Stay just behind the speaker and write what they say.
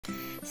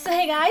So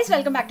hey guys,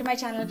 welcome back to my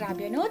channel Grab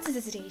Your Notes.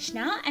 This is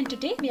Reshna and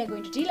today we are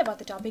going to deal about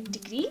the topic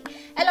decree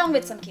along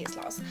with some case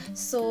laws.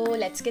 So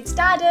let's get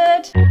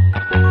started.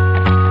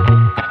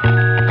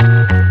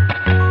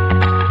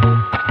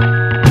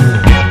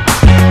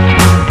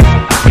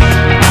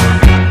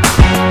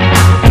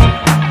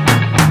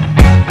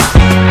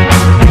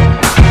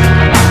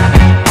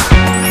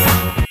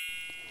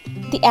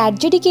 The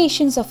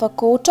adjudications of a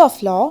court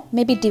of law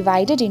may be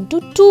divided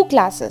into two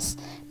classes.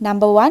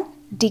 Number 1,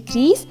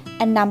 decrees,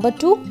 and number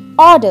 2,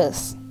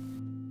 orders.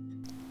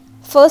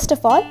 First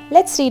of all,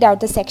 let's read out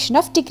the section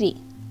of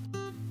decree.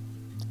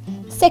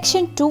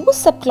 Section 2,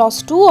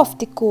 subclause 2 of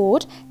the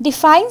code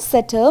defines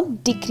the term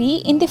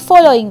decree in the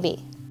following way.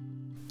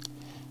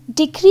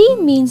 Decree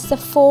means the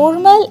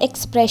formal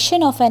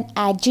expression of an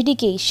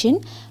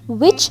adjudication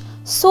which,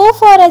 so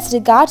far as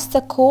regards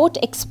the court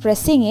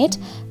expressing it,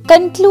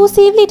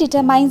 conclusively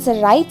determines the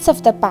rights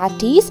of the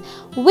parties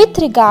with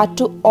regard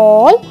to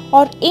all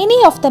or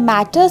any of the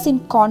matters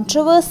in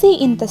controversy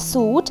in the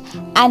suit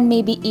and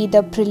may be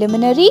either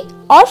preliminary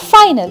or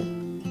final.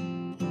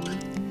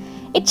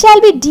 It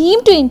shall be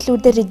deemed to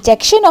include the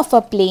rejection of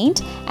a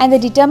plaint and the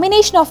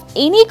determination of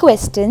any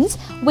questions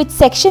with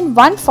section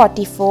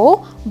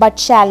 144 but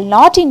shall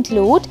not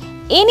include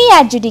any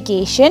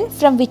adjudication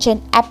from which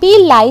an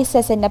appeal lies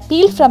as an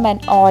appeal from an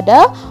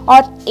order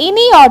or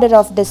any order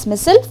of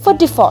dismissal for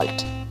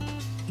default.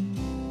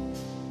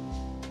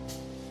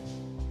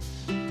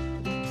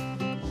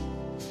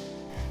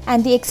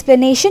 And the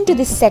explanation to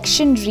this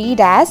section read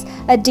as: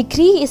 a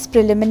decree is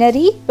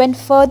preliminary when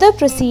further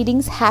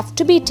proceedings have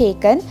to be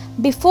taken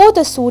before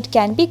the suit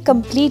can be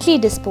completely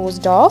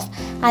disposed of,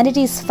 and it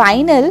is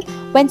final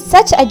when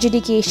such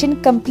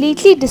adjudication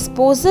completely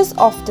disposes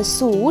of the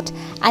suit,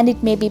 and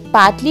it may be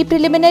partly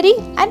preliminary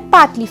and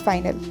partly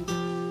final.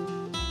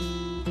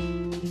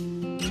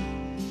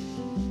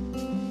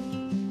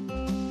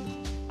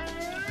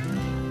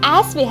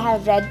 As we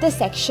have read the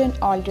section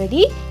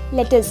already,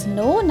 let us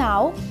know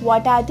now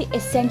what are the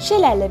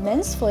essential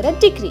elements for a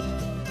decree.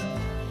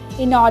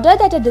 In order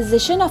that a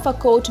decision of a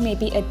court may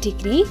be a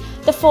decree,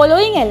 the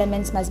following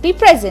elements must be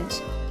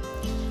present.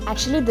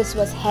 Actually, this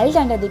was held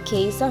under the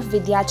case of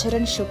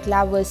Vidyacharan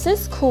Shukla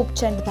vs.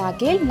 Khubchand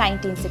Baghel,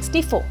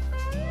 1964.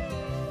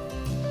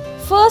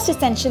 First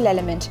essential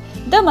element,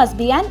 there must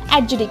be an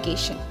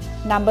adjudication.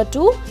 Number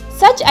 2,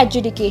 such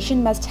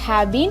adjudication must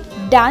have been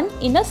done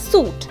in a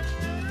suit.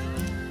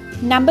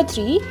 Number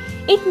 3,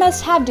 it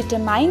must have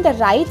determined the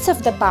rights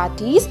of the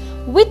parties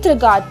with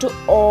regard to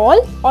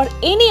all or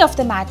any of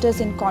the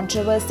matters in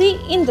controversy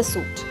in the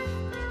suit.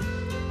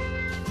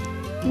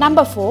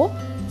 Number 4,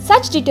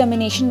 such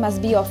determination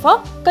must be of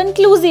a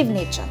conclusive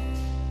nature.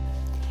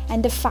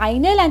 And the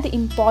final and the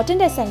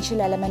important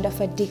essential element of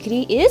a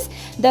decree is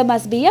there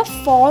must be a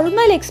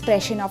formal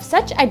expression of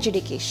such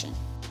adjudication.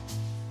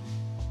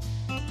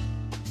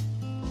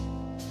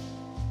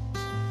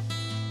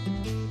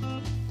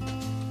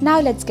 Now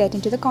let's get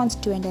into the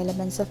constituent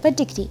elements of a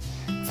decree.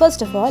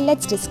 First of all,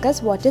 let's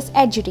discuss what is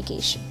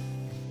adjudication.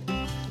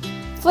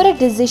 For a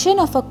decision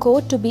of a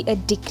court to be a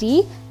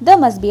decree, there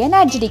must be an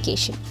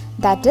adjudication,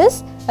 that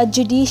is, a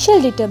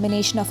judicial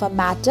determination of a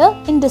matter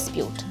in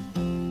dispute.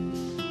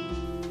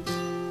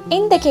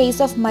 In the case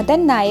of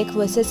Madan Naik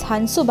vs.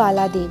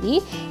 Hansubala Devi,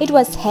 it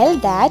was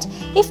held that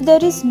if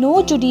there is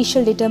no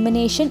judicial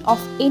determination of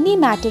any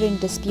matter in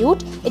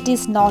dispute, it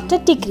is not a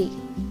decree.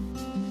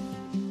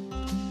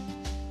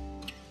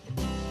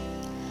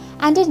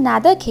 And in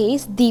another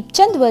case,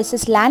 Deepchand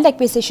vs. Land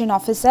Acquisition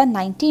Officer,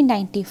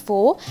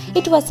 1994,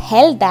 it was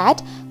held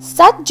that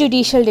such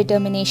judicial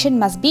determination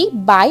must be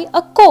by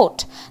a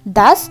court.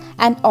 Thus,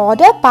 an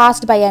order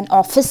passed by an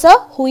officer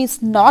who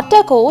is not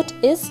a court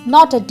is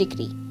not a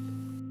decree.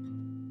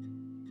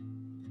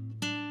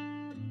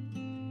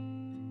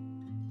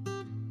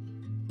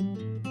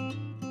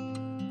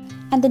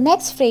 And the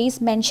next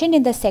phrase mentioned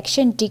in the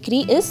section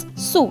decree is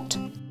suit.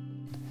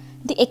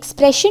 The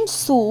expression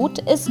suit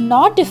is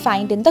not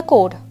defined in the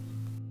code.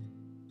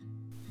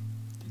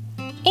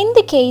 In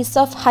the case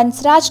of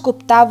Hansraj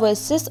Gupta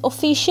vs.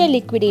 Official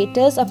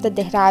Liquidators of the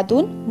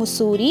Dehradun,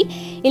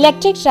 Mussoorie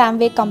Electric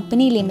Tramway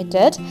Company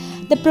Limited,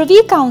 the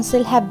Privy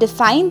Council have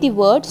defined the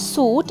word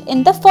suit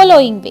in the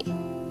following way.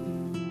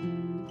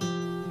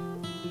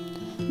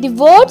 The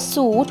word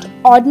suit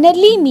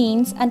ordinarily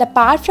means, and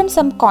apart from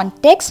some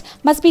context,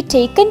 must be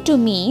taken to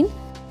mean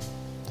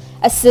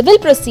a civil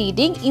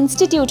proceeding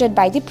instituted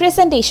by the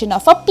presentation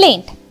of a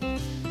plaint.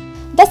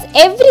 Thus,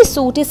 every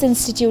suit is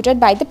instituted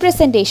by the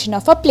presentation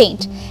of a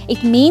plaint.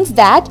 It means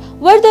that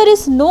where there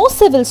is no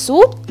civil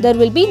suit, there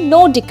will be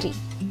no decree.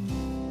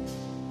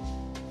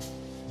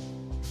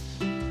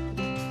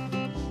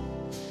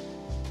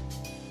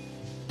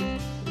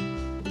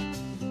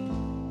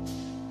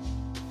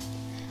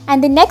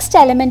 And the next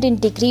element in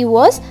decree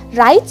was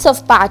rights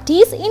of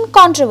parties in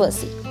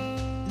controversy.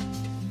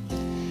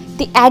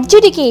 The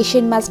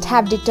adjudication must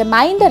have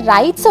determined the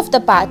rights of the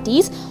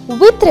parties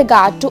with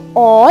regard to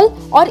all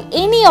or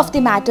any of the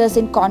matters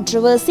in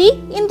controversy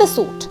in the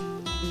suit.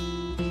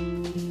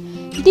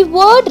 The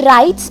word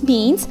rights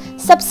means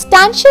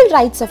substantial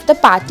rights of the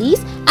parties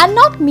and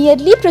not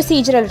merely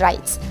procedural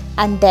rights,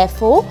 and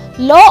therefore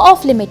law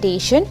of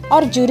limitation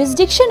or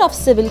jurisdiction of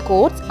civil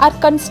courts are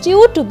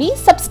construed to be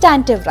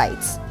substantive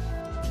rights.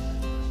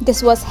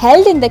 This was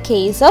held in the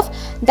case of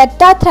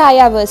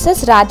Dattatreya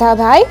vs.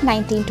 Radhabhai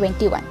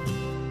 1921.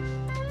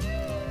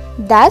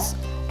 Thus,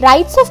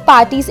 rights of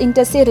parties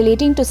inter se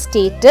relating to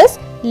status,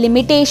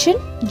 limitation,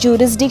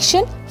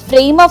 jurisdiction,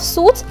 frame of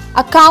suits,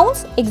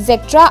 accounts,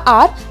 etc.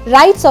 are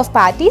rights of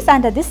parties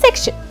under this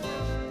section.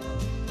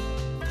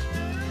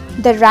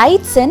 The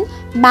rights in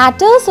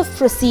matters of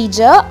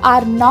procedure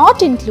are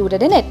not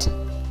included in it.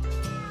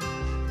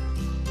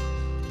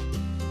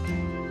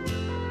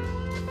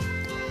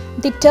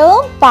 The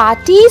term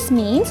parties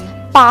means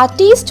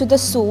parties to the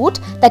suit,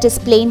 that is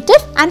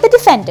plaintiff and the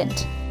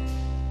defendant.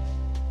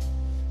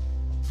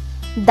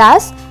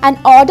 Thus, an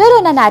order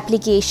on an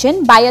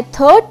application by a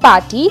third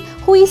party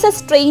who is a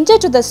stranger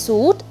to the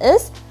suit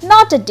is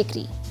not a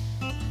decree.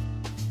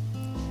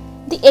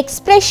 The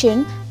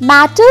expression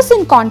matters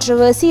in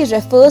controversy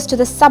refers to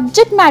the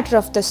subject matter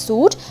of the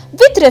suit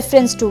with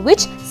reference to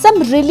which some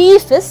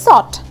relief is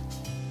sought.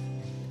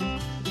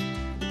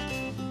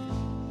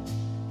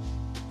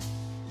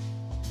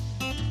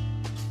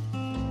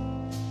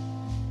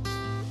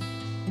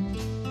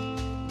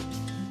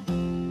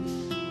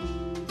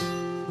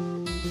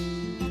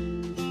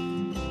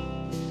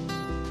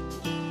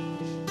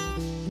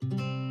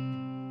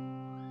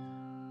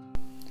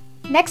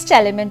 Next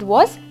element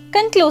was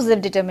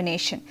conclusive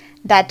determination.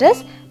 That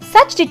is,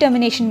 such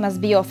determination must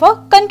be of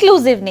a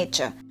conclusive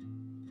nature.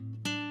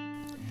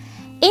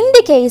 In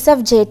the case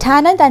of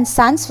Jethanand and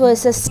Sons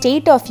vs.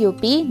 State of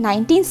UP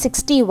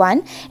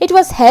 1961, it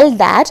was held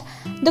that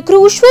the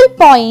crucial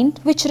point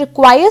which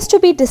requires to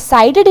be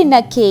decided in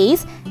a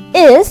case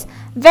is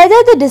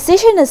whether the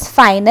decision is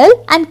final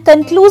and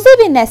conclusive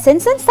in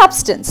essence and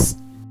substance.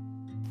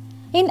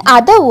 In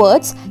other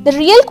words, the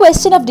real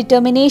question of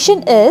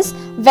determination is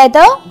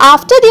whether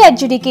after the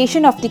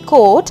adjudication of the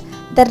court,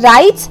 the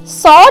rights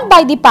sought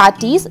by the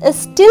parties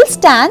still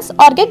stands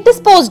or get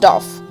disposed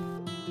of.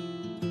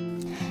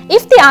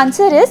 If the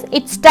answer is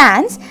it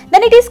stands,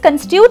 then it is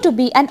construed to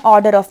be an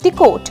order of the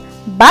court.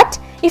 But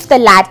if the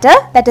latter,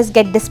 that is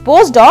get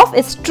disposed of,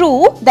 is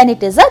true, then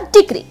it is a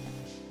decree.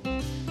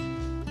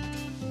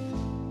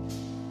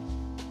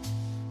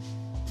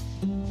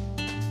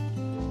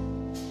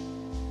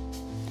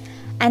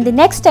 And the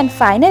next and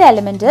final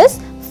element is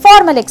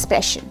formal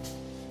expression.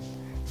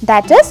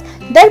 That is,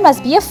 there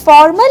must be a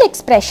formal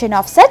expression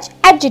of such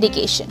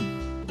adjudication.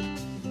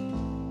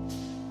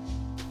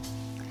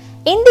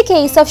 In the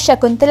case of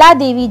Shakuntala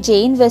Devi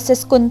Jain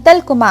vs.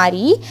 Kuntal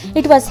Kumari,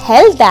 it was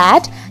held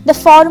that the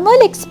formal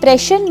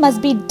expression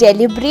must be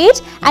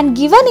deliberate and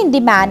given in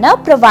the manner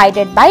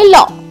provided by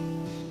law.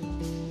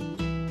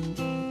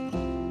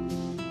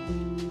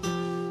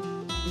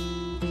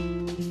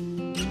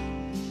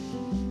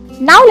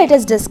 Now let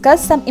us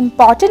discuss some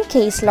important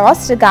case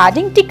laws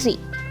regarding decree.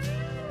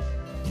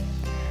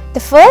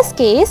 The first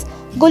case,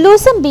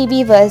 Gulusam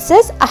Bibi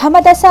vs.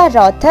 Ahmadasa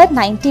Rothar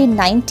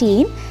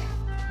 1919.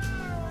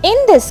 In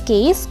this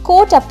case,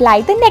 court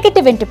applied the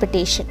negative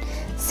interpretation.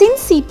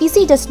 Since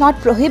CPC does not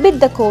prohibit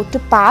the court to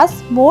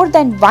pass more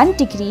than one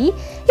decree,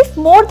 if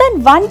more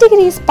than one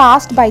decree is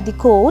passed by the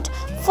court,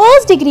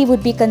 first decree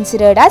would be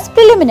considered as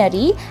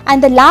preliminary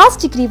and the last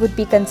decree would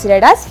be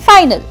considered as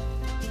final.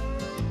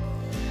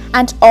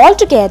 And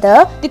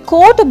altogether, the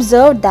court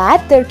observed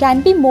that there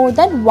can be more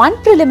than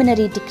one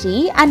preliminary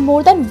decree and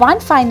more than one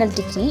final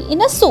decree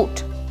in a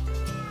suit.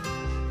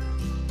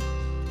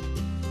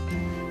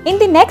 In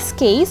the next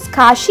case,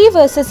 Kashi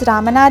vs.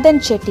 Ramanathan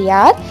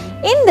Chettiar,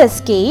 in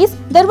this case,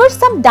 there was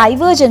some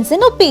divergence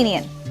in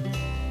opinion.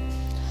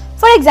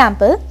 For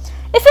example,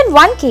 if in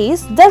one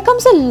case there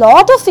comes a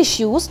lot of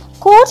issues,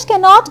 courts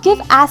cannot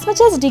give as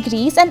much as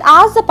decrees and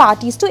ask the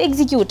parties to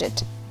execute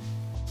it.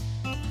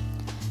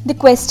 The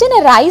question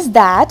arises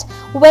that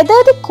whether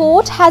the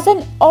court has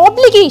an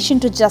obligation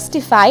to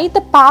justify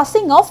the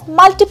passing of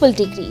multiple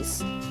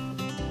decrees.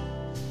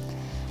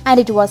 And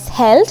it was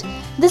held,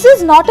 this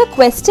is not a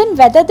question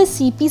whether the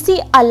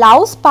CPC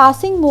allows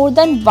passing more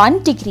than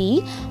one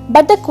decree,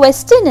 but the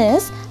question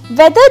is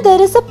whether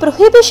there is a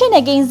prohibition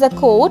against the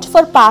court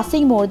for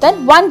passing more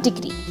than one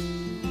decree.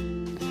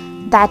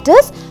 That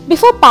is,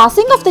 before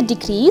passing of the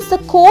decrees, the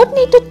court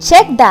need to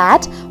check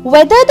that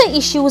whether the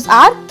issues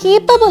are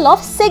capable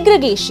of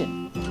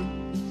segregation.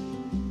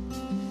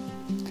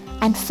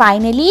 And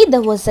finally,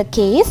 there was a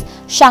case,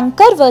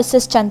 Shankar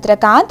vs.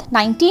 Chandrakant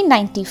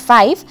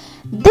 1995.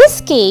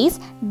 This case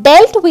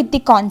dealt with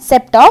the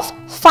concept of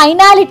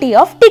finality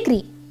of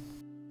decree.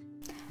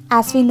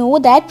 As we know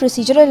that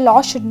procedural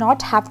law should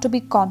not have to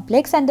be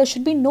complex and there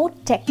should be no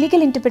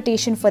technical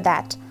interpretation for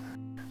that.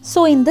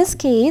 So in this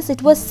case,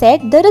 it was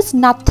said there is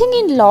nothing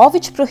in law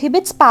which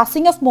prohibits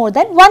passing of more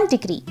than one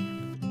decree.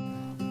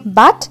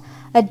 But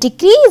a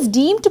decree is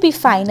deemed to be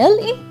final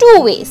in two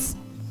ways.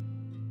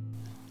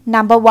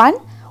 Number one,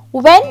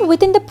 when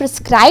within the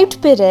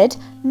prescribed period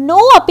no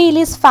appeal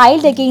is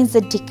filed against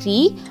the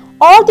decree,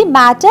 or the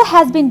matter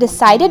has been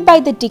decided by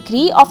the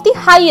decree of the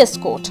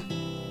highest court.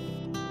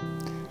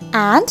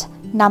 And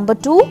number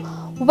 2,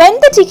 when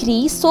the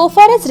decree, so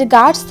far as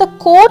regards the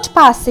court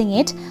passing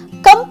it,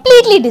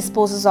 completely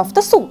disposes of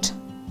the suit.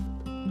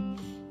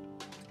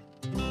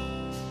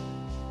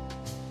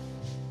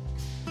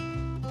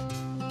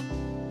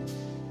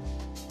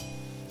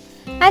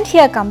 And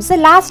here comes the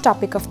last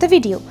topic of the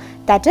video,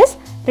 that is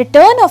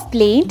return of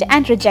plaint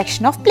and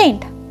rejection of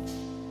plaint.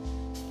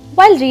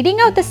 While reading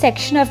out the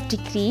section of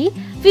decree,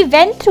 we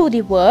went through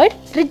the word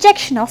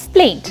rejection of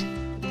plaint.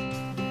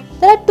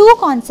 There are two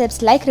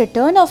concepts like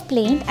return of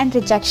plaint and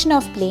rejection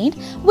of plaint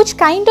which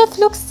kind of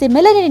look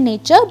similar in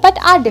nature but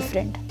are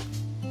different.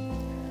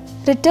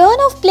 Return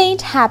of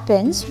plaint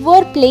happens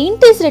where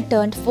plaint is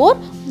returned for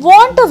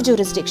want of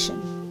jurisdiction.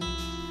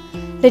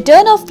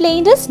 Return of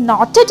plaint is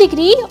not a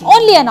decree,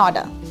 only an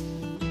order.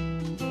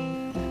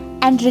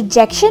 And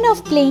rejection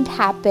of plaint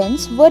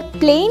happens where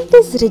plaint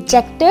is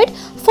rejected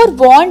for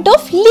want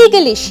of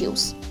legal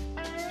issues.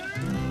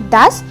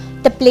 Thus,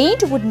 the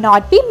plaint would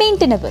not be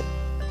maintainable.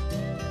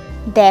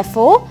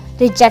 Therefore,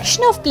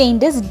 rejection of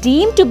plaint is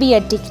deemed to be a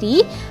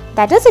decree,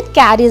 that is, it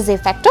carries the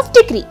effect of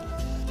decree.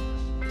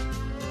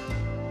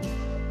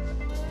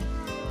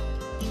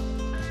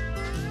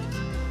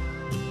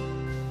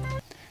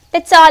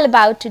 That's all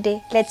about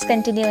today. Let's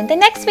continue in the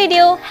next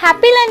video.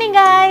 Happy learning,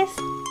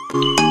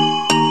 guys!